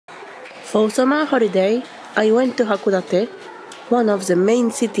For summer holiday, I went to Hakodate, one of the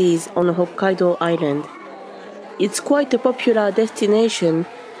main cities on Hokkaido Island. It's quite a popular destination,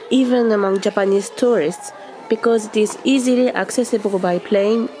 even among Japanese tourists, because it is easily accessible by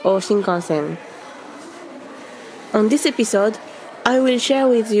plane or Shinkansen. On this episode, I will share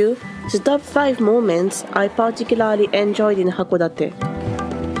with you the top 5 moments I particularly enjoyed in Hakodate.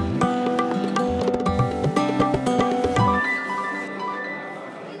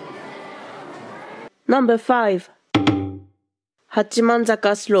 Number 5.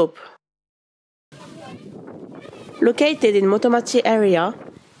 Hachimanzaka Slope. Located in Motomachi area,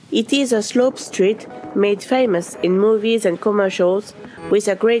 it is a slope street made famous in movies and commercials with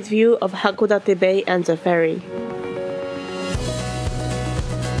a great view of Hakodate Bay and the ferry.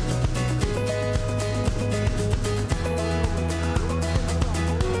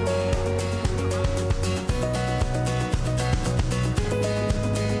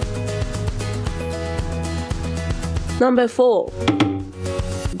 Number 4.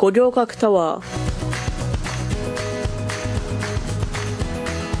 Goryokaku Tower.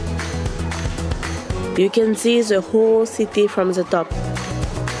 You can see the whole city from the top.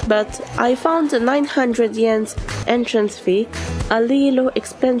 But I found the 900 yen entrance fee a little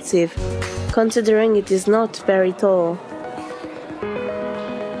expensive, considering it is not very tall.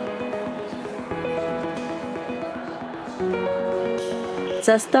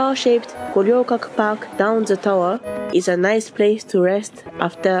 The star-shaped Goryokaku Park down the tower is a nice place to rest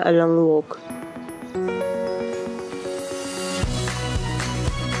after a long walk.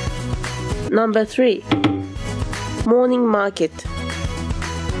 Number 3. Morning Market.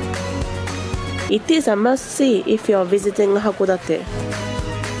 It is a must-see if you are visiting Hakodate.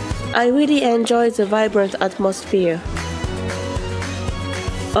 I really enjoy the vibrant atmosphere,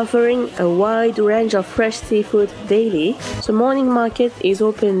 offering a wide range of fresh seafood daily. The morning market is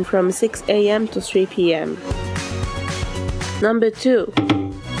open from 6 a.m. to 3 p.m. Number 2.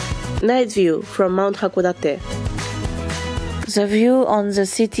 Night view from Mount Hakodate. The view on the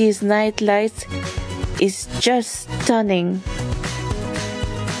city's night lights is just stunning.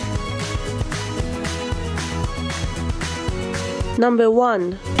 Number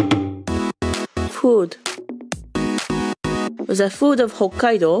 1. Food. The food of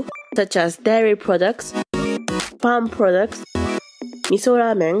Hokkaido, such as dairy products, palm products, miso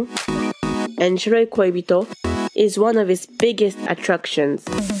ramen, and shiroi koibito, is one of its biggest attractions.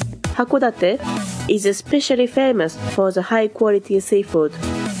 Hakodate is especially famous for the high-quality seafood.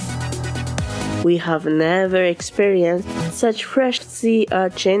 We have never experienced such fresh sea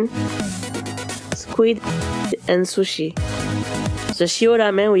urchin, squid, and sushi. The shio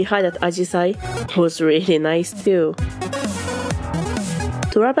ramen we had at ISAo was really nice too.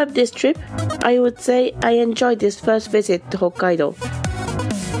 To wrap up this trip, I would say I enjoyed this first visit to Hokkaido.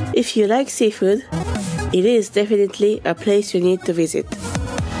 If you like seafood, it is definitely a place you need to visit.